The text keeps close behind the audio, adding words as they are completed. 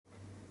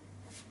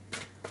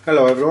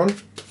Hello everyone,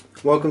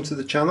 welcome to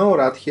the channel.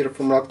 Rad here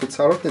from Radko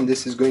Tarot, and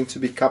this is going to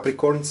be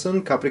Capricorn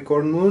Sun,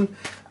 Capricorn Moon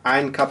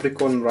and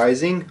Capricorn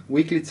Rising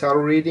weekly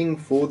tarot reading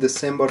for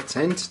December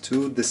 10th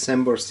to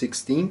December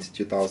 16th,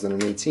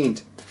 2018.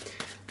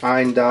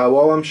 And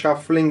while I'm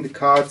shuffling the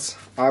cards,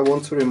 I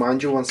want to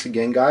remind you once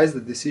again, guys,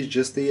 that this is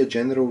just a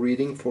general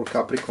reading for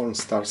Capricorn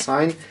star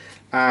sign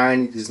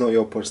and it is not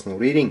your personal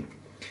reading.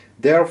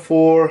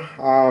 Therefore,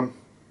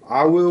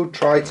 I will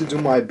try to do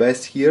my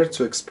best here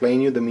to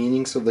explain you the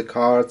meanings of the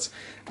cards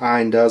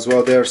and as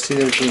well their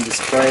synergy in the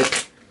spread.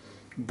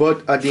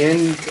 But at the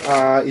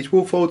end, it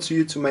will fall to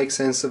you to make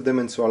sense of them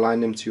and to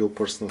align them to your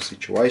personal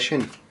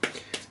situation.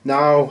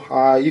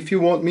 Now, if you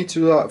want me to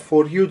do that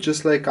for you,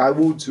 just like I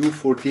will do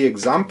for the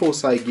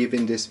examples I give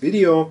in this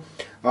video,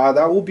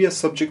 that will be a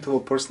subject of a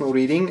personal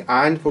reading.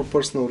 And for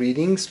personal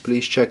readings,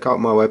 please check out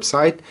my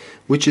website,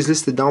 which is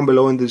listed down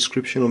below in the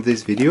description of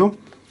this video.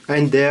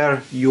 And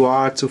there you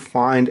are to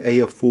find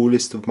a full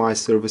list of my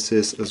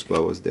services as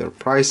well as their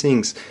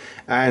pricings.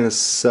 And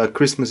as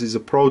Christmas is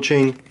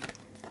approaching,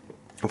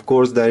 of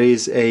course there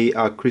is a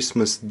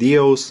Christmas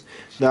deals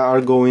that are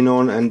going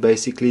on, and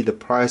basically the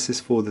prices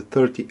for the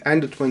 30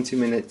 and the 20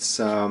 minutes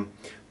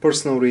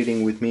personal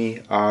reading with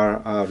me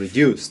are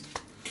reduced.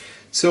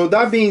 So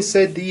that being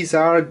said, these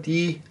are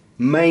the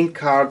main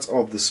cards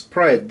of the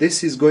spread.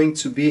 This is going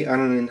to be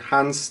an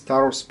enhanced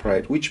tarot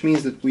spread, which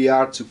means that we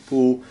are to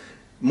pull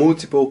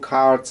multiple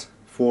cards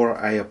for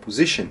a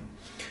position.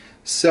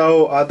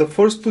 So the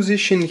first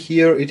position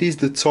here, it is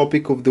the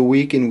topic of the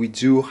week, and we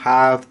do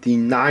have the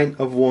Nine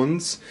of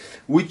Wands,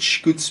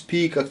 which could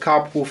speak a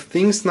couple of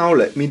things. Now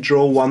let me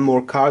draw one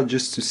more card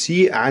just to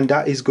see, and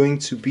that is going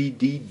to be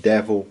the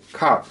Devil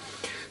card.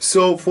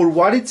 So for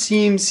what it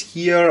seems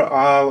here,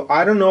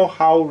 I don't know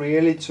how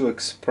really to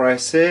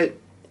express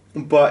it,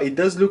 but it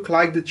does look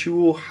like that you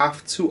will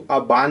have to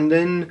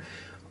abandon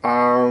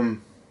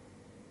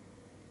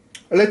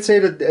let's say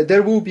that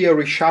there will be a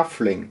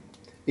reshuffling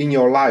in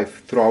your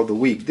life throughout the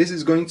week. This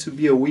is going to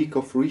be a week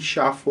of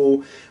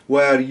reshuffle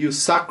where you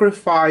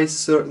sacrifice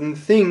certain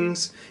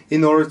things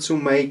in order to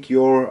make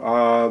your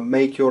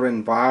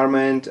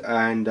environment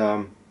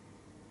and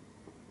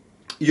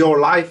your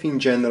life in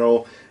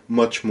general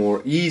much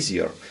more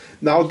easier.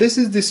 Now this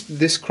is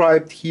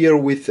described here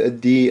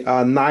with the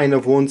Nine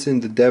of Wands in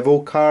the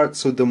Devil card.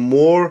 So the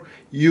more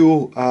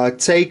you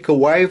take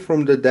away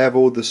from the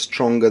Devil, the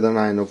stronger the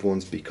Nine of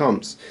Wands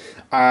becomes.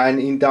 And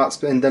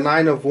the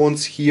Nine of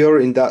Wands here,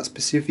 in that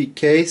specific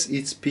case,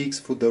 it speaks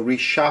for the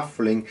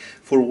reshuffling,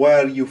 for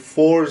where you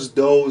force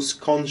those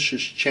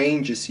conscious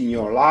changes in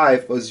your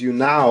life as you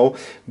now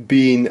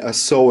being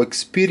so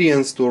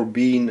experienced or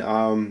being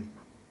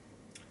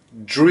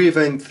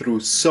driven through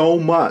so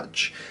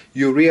much.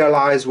 You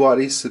realize what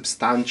is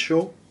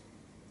substantial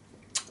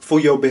for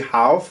your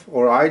behalf,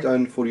 alright,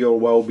 and for your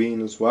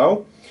well-being as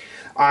well.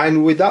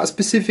 And with that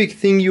specific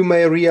thing, you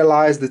may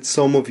realize that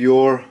some of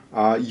your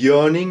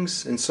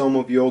yearnings and some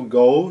of your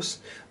goals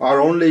are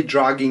only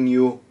dragging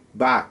you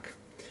back.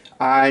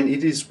 And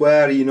it is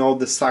where, you know,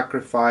 the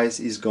sacrifice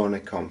is gonna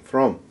come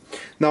from.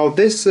 Now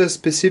this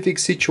specific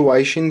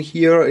situation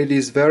here, it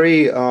is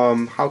very,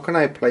 how can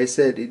I place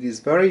it? It is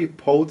very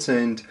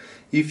potent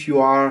if you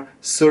are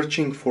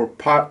searching for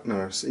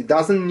partners. It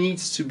doesn't need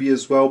to be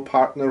as well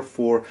partner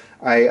for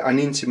an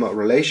intimate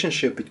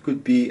relationship. It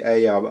could be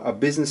a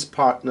business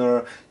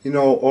partner, you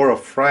know, or a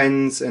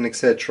friends, and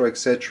etc,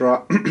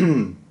 etc.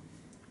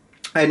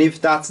 And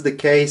if that's the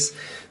case,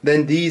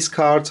 then these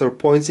cards are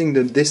pointing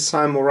that this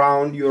time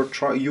around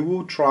you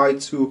will try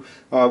to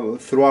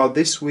throughout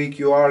this week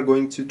you are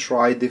going to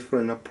try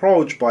different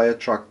approach by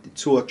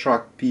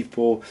attract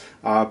people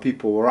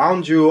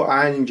around you,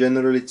 and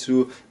generally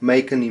to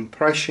make an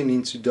impression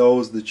into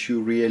those that you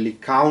really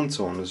count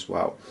on as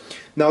well.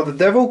 Now the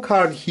Devil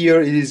card here,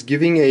 it is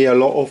giving a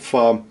lot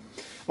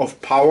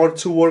of power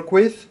to work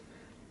with.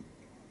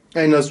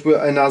 And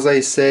as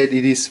I said,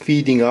 it is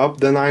feeding up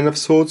the Nine of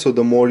Swords. So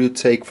the more you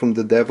take from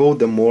the Devil,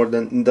 the more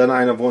the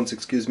Nine of Wands,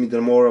 excuse me,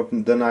 the more of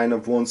the Nine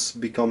of Wands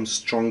becomes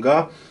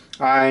stronger.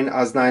 And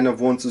as Nine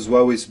of Wands as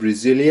well is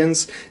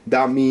resilience,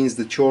 that means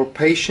that your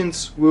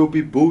patience will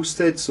be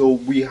boosted. So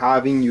we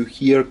having you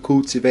here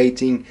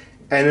cultivating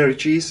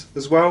energies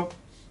as well.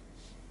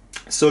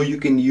 So you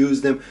can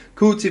use them,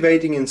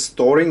 cultivating and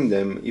storing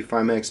them, if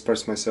I may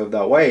express myself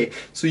that way.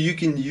 So you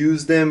can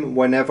use them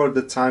whenever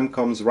the time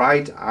comes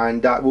right,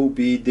 and that will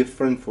be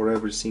different for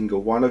every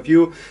single one of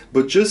you.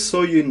 But just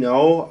so you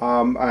know,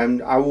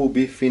 and I will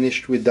be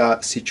finished with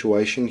that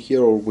situation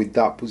here, or with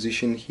that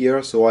position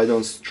here, so I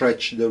don't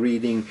stretch the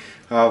reading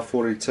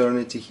for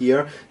eternity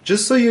here.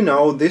 Just so you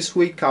know, this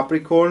week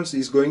Capricorns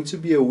is going to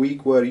be a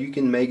week where you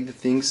can make the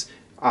things,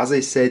 as I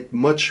said,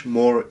 much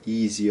more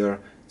easier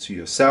to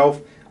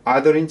yourself,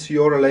 either into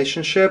your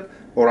relationship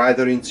or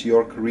either into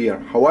your career.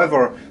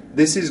 However,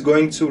 this is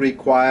going to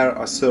require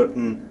a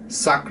certain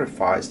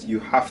sacrifice. You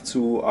have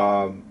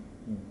to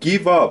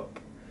give up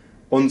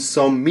on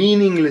some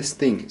meaningless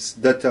things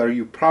that are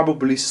you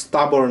probably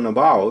stubborn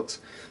about,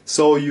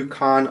 so you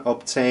can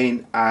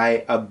obtain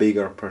a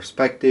bigger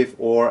perspective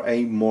or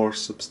a more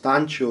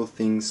substantial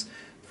things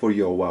for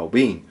your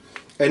well-being.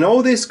 And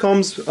all this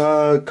comes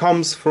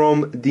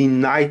from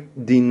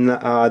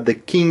the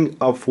King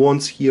of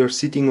Wands here,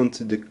 sitting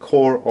onto the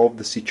core of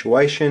the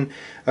situation,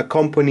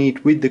 accompanied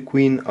with the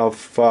Queen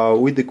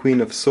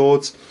of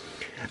Swords.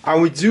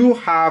 And we do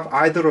have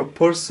either a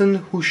person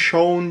who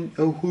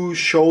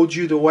showed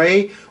you the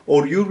way,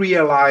 or you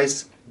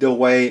realize the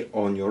way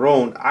on your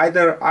own.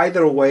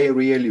 Either way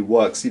really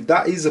works. If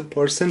that is a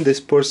person,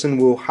 this person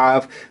will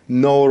have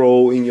no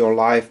role in your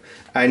life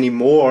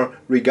anymore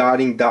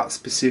regarding that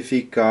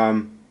specific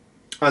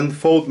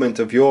unfoldment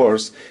of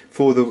yours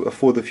for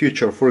the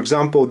future. For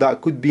example,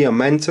 that could be a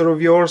mentor of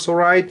yours, all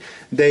right?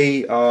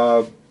 They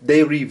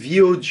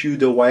revealed you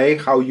the way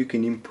how you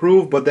can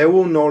improve, but they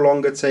will no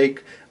longer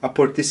take a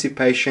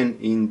participation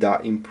in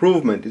that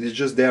improvement. It is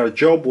just their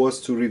job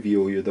was to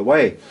reveal you the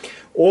way.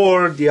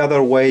 Or the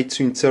other way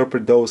to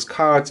interpret those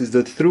cards is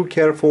that through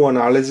careful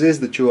analysis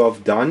that you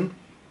have done,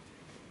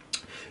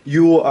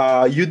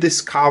 you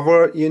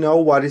discover, you know,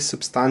 what is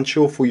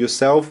substantial for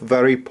yourself,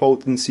 very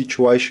potent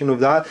situation of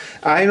that,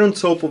 and on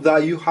top of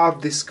that you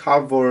have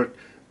discovered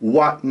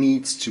what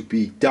needs to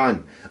be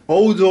done.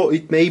 Although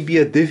it may be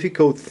a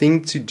difficult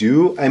thing to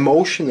do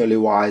emotionally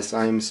wise,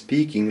 I am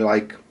speaking,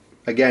 like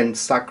again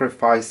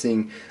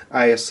sacrificing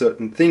a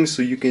certain thing,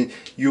 so you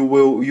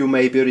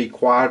may be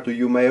required, or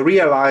you may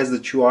realize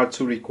that you are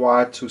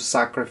required to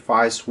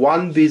sacrifice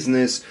one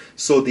business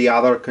so the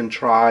other can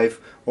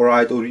thrive, all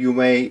right? Or you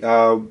may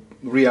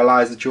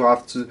realize that you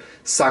have to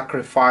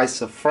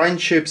sacrifice a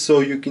friendship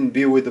so you can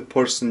be with the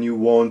person you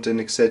want,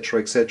 and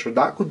etc, etc.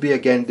 That could be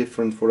again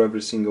different for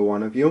every single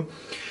one of you,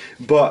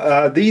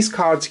 but these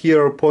cards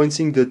here are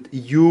pointing that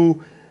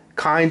you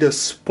kind of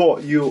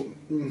spot you.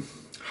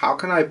 How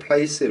can I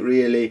place it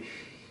really?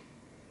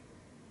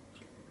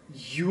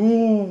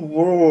 You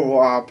grow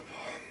up,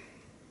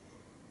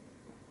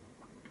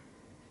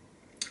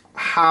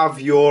 have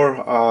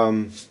your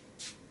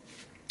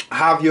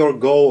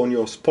goal on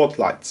your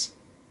spotlights,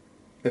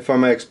 if I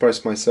may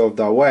express myself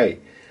that way,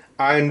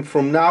 and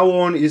from now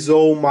on is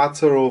all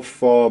matter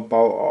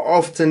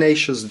of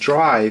tenacious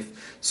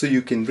drive so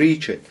you can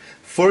reach it.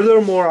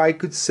 Furthermore, I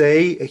could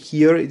say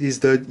here it is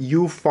that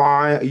you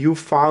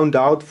found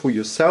out for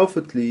yourself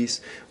at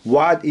least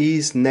what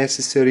is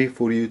necessary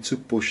for you to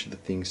push the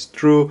things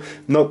through,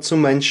 not to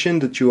mention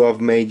that you have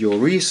made your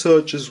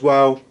research as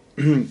well.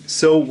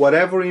 So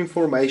whatever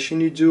information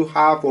you do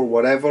have, or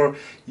whatever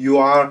you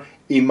are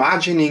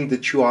imagining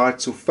that you are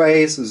to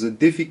face as a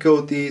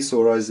difficulties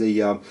or as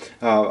a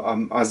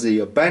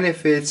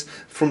benefits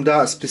from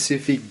that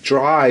specific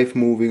drive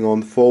moving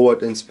on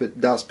forward, and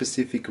that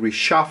specific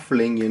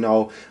reshuffling, you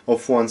know,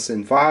 of one's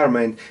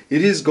environment,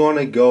 it is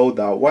gonna go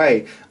that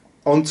way.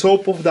 On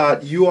top of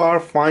that, you are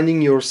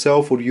finding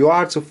yourself, or you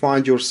are to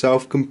find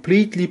yourself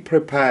completely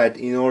prepared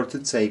in order to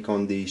take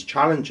on these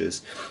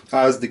challenges,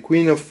 as the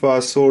Queen of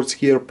Swords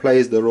here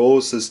plays the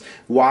roles as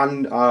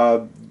one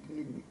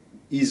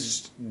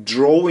is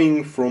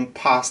drawing from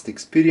past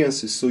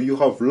experiences. So you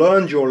have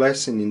learned your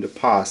lesson in the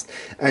past,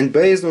 and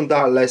based on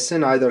that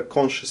lesson, either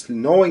consciously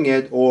knowing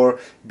it or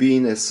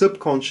being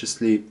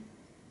subconsciously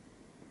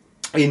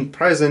in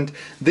present,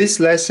 this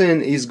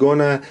lesson is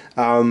gonna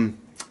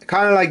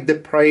kind of like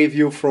deprive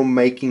you from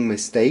making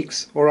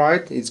mistakes, all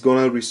right? It's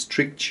gonna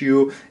restrict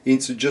you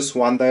into just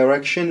one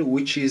direction,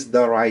 which is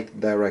the right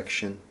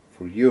direction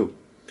for you.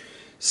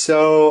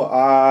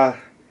 So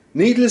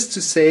needless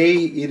to say,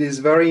 it is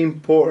very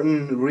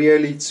important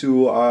really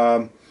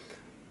to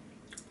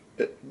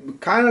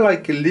kind of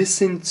like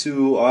listen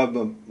to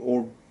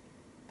or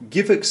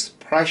give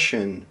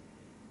expression.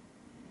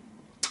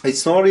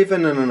 It's not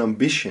even an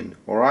ambition,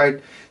 all right?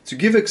 To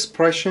give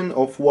expression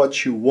of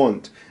what you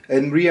want,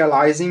 and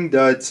realizing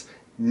that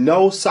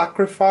no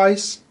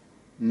sacrifice,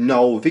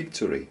 no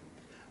victory.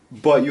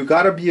 But you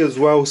gotta be as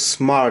well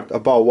smart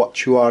about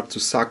what you are to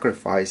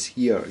sacrifice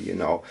here, you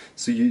know.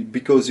 So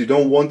because you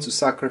don't want to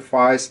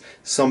sacrifice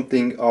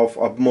something of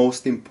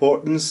utmost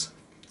importance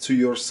to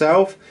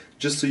yourself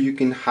just so you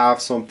can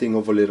have something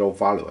of a little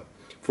value.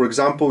 For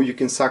example, you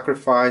can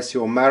sacrifice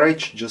your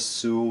marriage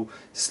just to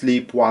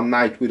sleep one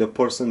night with a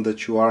person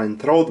that you are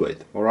enthralled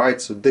with, all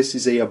right? So this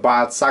is a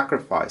bad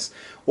sacrifice.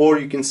 Or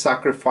you can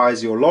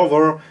sacrifice your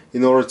lover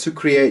in order to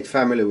create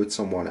family with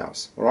someone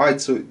else, all right?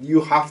 So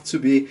you have to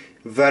be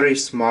very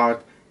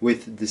smart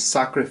with the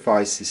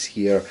sacrifices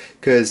here,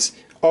 because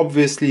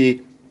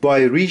obviously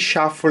by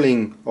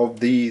reshuffling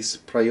of these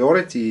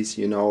priorities,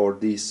 you know, or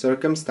these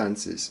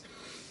circumstances,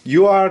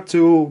 you are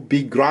to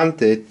be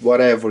granted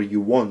whatever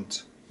you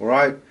want. All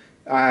right,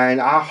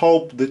 and I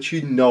hope that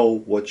you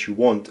know what you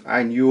want,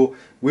 and you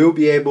will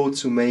be able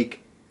to make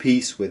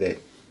peace with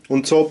it.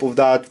 On top of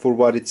that, for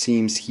what it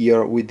seems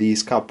here with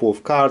these couple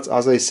of cards,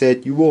 as I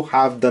said, you will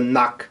have the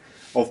knack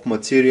of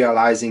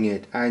materializing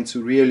it and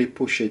to really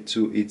push it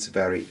to its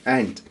very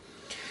end.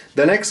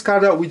 The next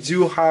card that we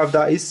do have,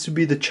 that is to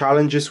be the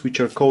challenges which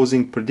are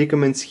causing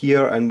predicaments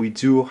here, and we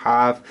do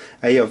have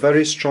a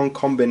very strong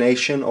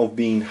combination of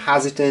being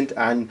hesitant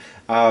and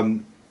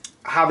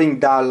having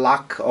that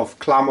lack of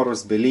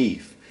clamorous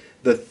belief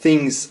that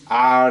things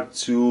are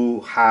to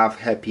have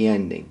happy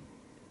ending.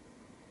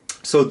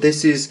 So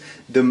this is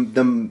the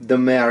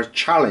mere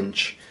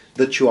challenge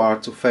that you are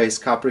to face,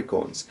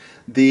 Capricorns.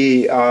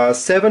 The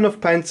Seven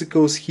of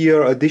Pentacles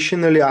here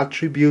additionally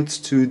attributes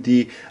to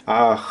the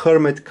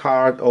Hermit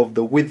card of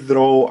the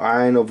withdrawal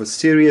and of a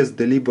serious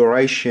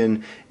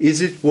deliberation.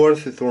 Is it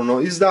worth it or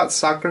not? Is that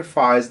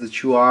sacrifice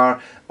that you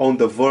are on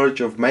the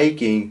verge of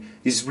making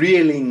is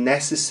really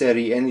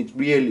necessary and it's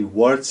really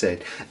worth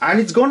it? And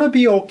it's gonna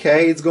be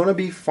okay, it's gonna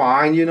be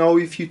fine, you know,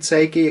 if you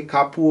take a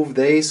couple of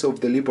days of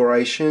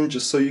deliberation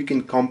just so you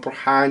can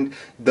comprehend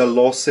the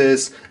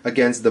losses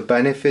against the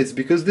benefits,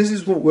 because this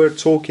is what we're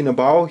talking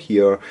about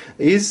here.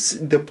 Is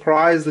the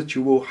price that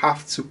you will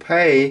have to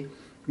pay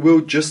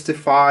will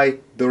justify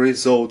the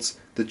results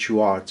that you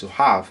are to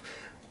have?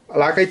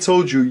 Like I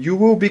told you, you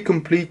will be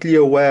completely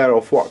aware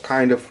of what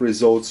kind of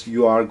results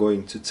you are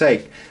going to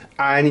take.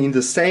 And in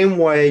the same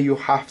way, you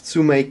have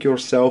to make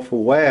yourself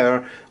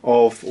aware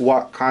of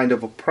what kind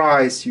of a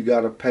price you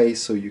gotta pay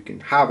so you can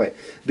have it.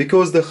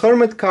 Because the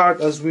Hermit card,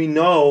 as we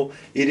know,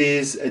 it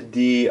is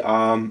the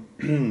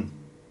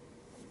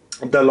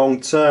the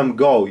long-term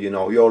goal, you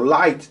know, your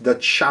light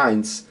that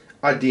shines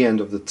at the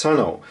end of the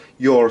tunnel,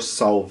 your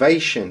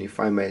salvation, if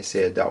I may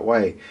say it that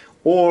way,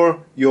 or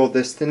your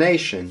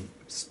destination,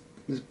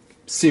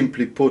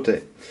 simply put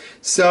it.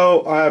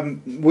 So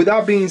with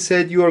that being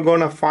said, you are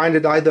going to find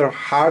it either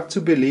hard to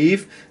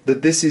believe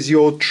that this is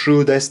your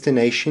true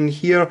destination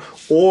here,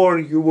 or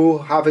you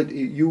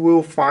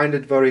will find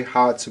it very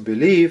hard to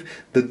believe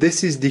that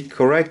this is the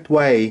correct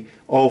way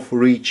of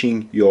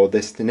reaching your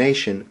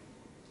destination.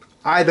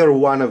 Either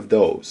one of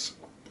those.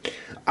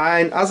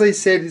 And as I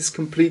said, it's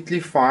completely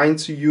fine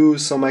to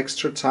use some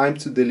extra time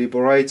to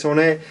deliberate on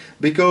it,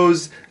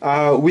 because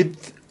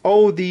with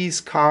all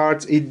these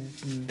cards,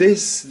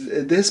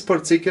 this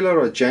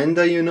particular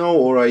agenda, you know,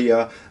 or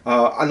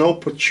an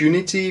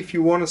opportunity, if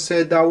you want to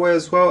say it that way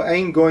as well,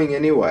 ain't going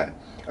anywhere.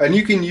 And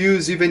you can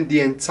use even the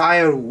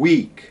entire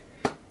week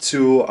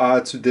to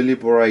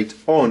deliberate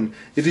on.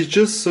 It is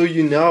just so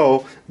you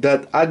know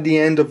that at the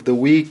end of the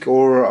week,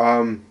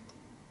 or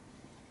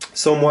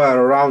somewhere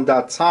around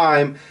that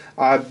time,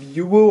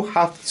 you will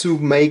have to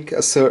make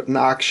certain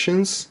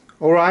actions,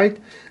 all right,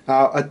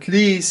 at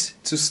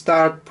least to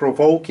start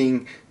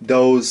provoking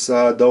those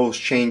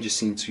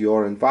changes into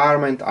your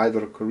environment,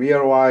 either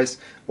career-wise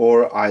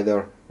or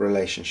either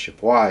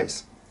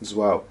relationship-wise as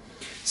well.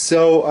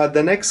 So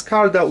the next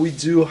card that we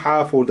do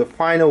have, or the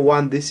final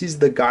one, this is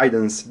the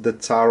guidance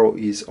that Tarot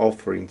is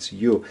offering to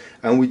you.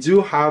 And we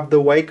do have the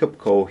wake-up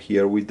call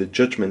here with the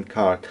Judgment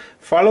card,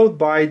 followed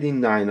by the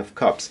Nine of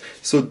Cups.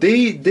 So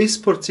this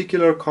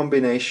particular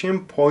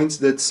combination points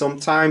that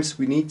sometimes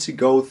we need to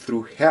go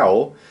through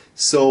hell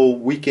so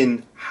we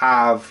can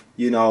have,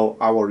 you know,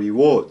 our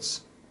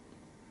rewards,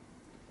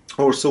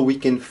 or so we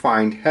can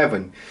find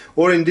heaven.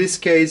 Or in this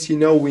case, you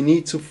know, we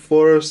need to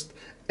first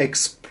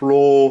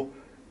explore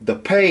the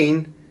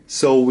pain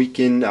so we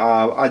can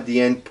at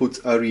the end put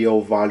a real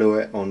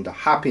value on the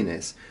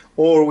happiness.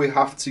 Or we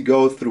have to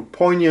go through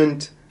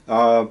poignant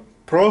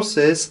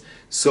process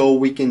so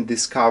we can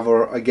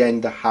discover again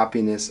the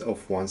happiness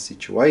of one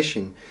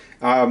situation.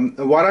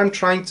 What I'm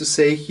trying to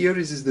say here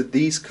is that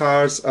these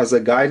cards as a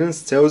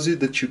guidance tells you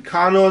that you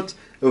cannot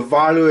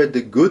evaluate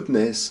the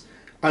goodness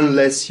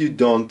unless you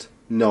don't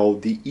know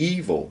the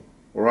evil,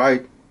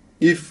 right?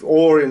 If,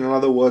 or in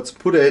other words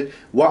put it,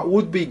 what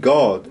would be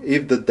God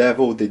if the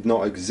devil did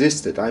not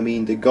exist? I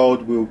mean, the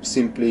God will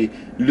simply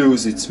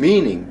lose its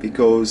meaning,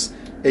 because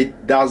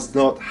it does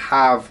not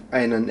have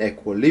an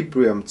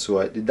equilibrium to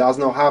it. It does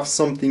not have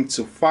something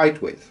to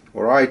fight with,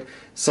 all right?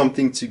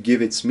 Something to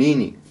give its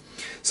meaning.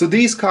 So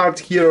these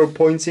cards here are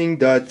pointing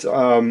that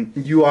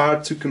you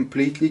are to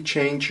completely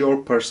change your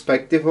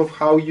perspective of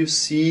how you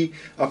see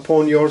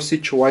upon your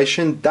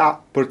situation,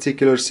 that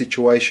particular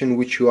situation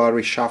which you are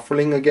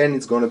reshuffling. Again,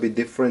 it's going to be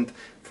different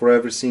for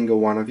every single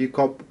one of you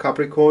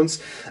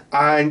Capricorns,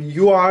 and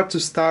you are to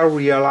start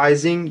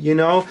realizing, you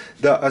know,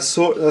 that a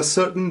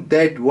certain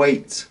dead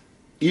weight,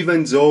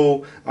 even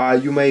though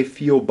you may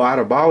feel bad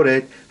about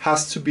it,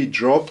 has to be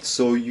dropped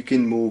so you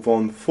can move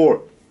on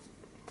forward.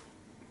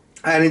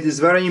 And it is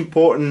very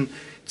important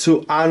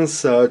to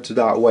answer to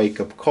that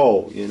wake-up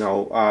call. You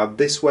know,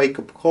 this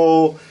wake-up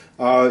call,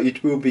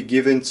 it will be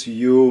given to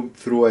you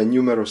through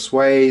numerous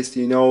ways.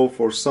 You know,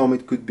 for some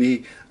it could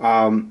be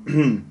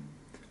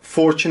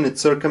fortunate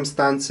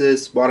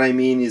circumstances. What I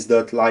mean is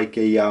that, like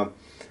a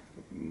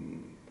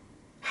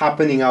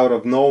happening out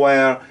of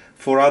nowhere.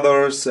 For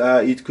others,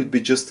 it could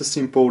be just a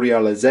simple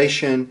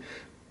realization.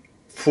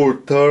 For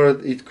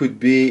third, it could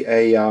be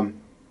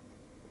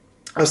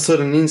a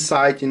certain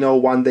insight. You know,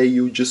 one day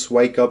you just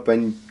wake up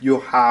and you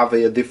have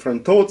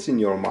different thoughts in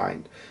your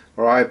mind,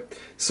 Alright,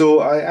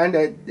 so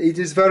it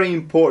is very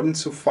important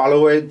to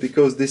follow it,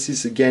 because this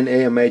is again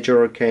a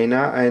major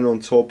arcana, and on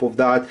top of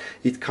that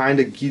it kind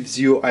of gives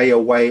you a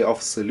way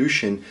of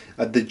solution.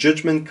 The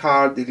Judgment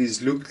card, it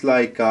is looked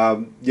like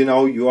you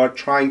know, you are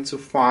trying to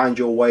find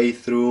your way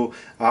through,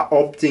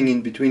 opting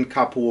in between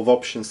couple of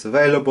options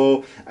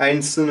available,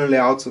 and suddenly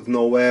out of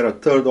nowhere a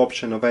third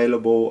option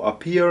available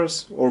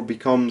appears or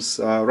becomes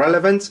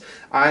relevant,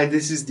 and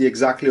this is the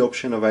exactly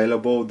option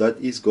available that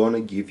is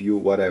gonna give you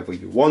whatever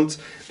you want,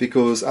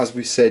 because as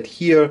we said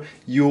here,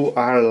 you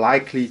are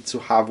likely to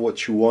have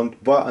what you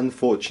want, but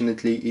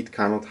unfortunately it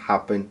cannot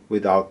happen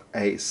without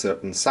a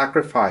certain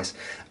sacrifice.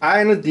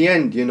 And at the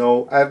end, you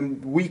know,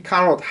 we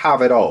cannot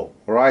have it all,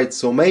 right?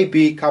 So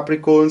maybe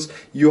Capricorns,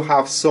 you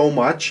have so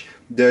much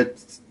that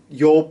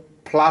your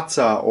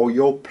platter or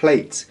your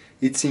plate,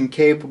 it's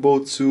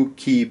incapable to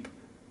keep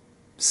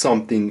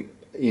something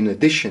in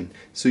addition,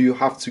 so you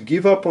have to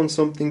give up on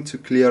something to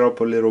clear up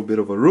a little bit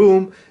of a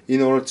room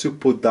in order to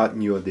put that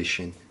new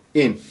addition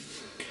in.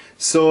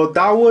 So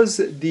that was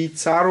the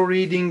tarot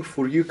reading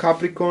for you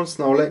Capricorns.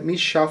 Now let me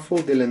shuffle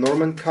the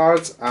Lenormand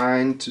cards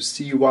and to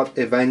see what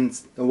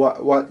events,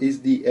 what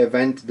is the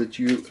event that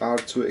you are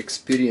to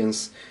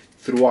experience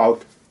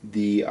throughout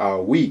the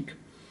week.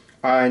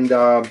 And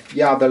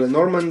yeah, the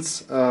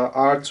Lenormands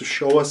are to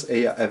show us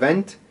a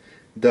event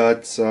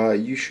that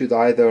you should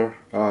either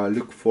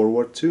look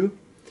forward to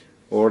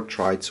or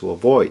try to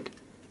avoid.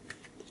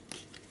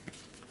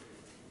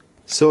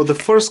 So the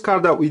first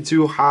card that we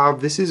do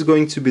have, this is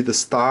going to be the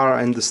Star,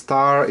 and the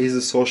Star is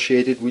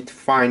associated with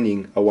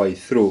finding a way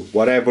through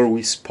whatever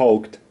we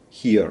spoke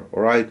here,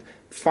 alright?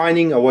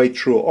 Finding a way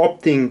through,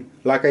 opting,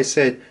 like I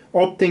said,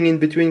 opting in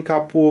between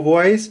couple of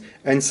ways,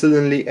 and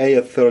suddenly a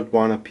third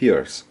one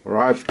appears,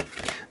 alright?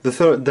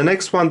 The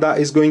next one, that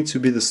is going to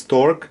be the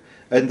Stork,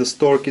 and the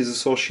Stork is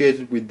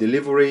associated with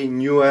delivery,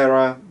 new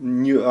era,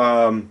 new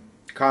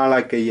kind of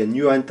like a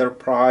new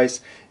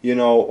enterprise, you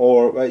know,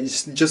 or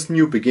it's just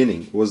new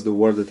beginning was the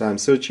word that I'm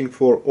searching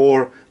for,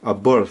 or a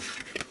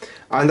birth.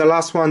 And the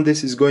last one,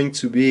 this is going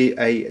to be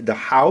the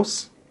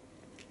House.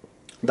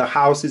 The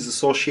House is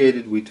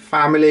associated with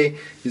family,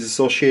 is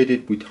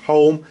associated with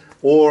home,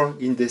 or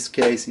in this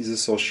case is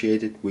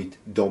associated with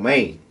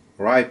domain,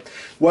 right?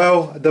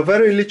 Well, the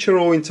very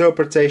literal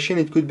interpretation,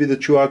 it could be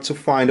that you are to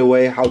find a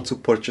way how to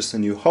purchase a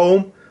new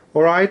home,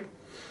 all right?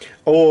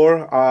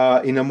 Or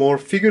in a more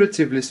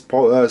figuratively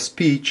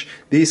speech,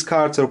 these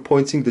cards are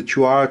pointing that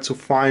you are to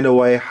find a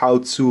way how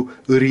to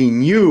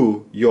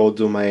renew your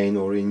domain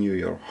or renew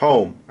your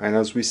home. And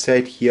as we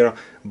said here,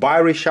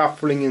 by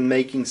reshuffling and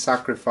making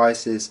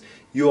sacrifices,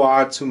 you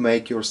are to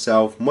make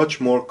yourself much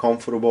more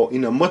comfortable,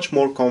 in a much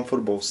more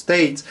comfortable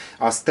state,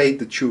 a state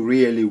that you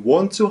really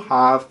want to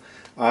have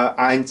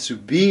and to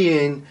be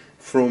in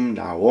from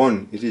now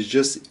on. It is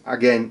just,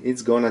 again,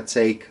 it's gonna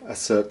take a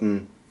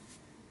certain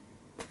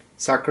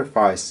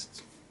sacrifice.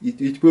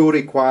 It will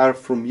require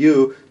from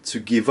you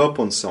to give up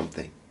on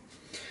something.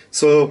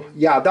 So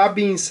yeah, that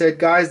being said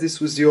guys,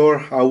 this was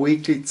your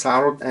weekly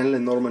Tarot and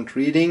Lenormand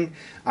reading.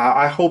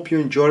 I hope you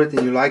enjoyed it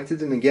and you liked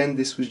it, and again,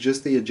 this was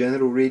just a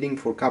general reading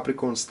for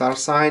Capricorn star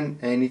sign,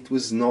 and it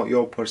was not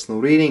your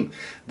personal reading.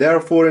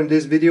 Therefore, in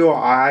this video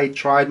I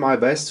tried my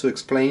best to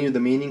explain you the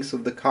meanings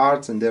of the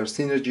cards and their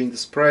synergy in the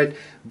spread,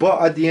 but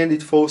at the end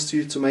it falls to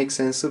you to make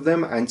sense of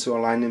them and to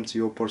align them to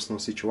your personal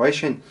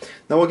situation.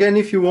 Now again,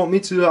 if you want me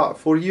to do that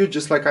for you,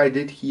 just like I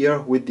did here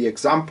with the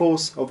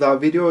examples of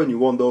that video, and you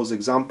want those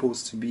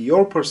examples to be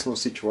your personal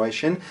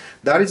situation,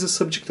 that is a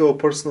subject of a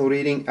personal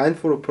reading. And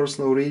for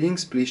personal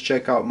readings, please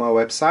check out my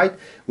website,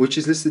 which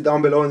is listed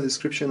down below in the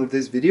description of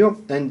this video,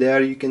 and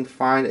there you can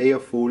find a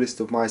full list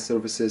of my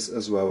services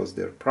as well as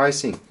their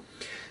pricing.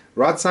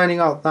 Rad signing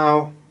out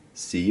now.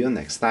 See you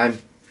next time.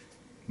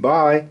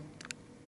 Bye.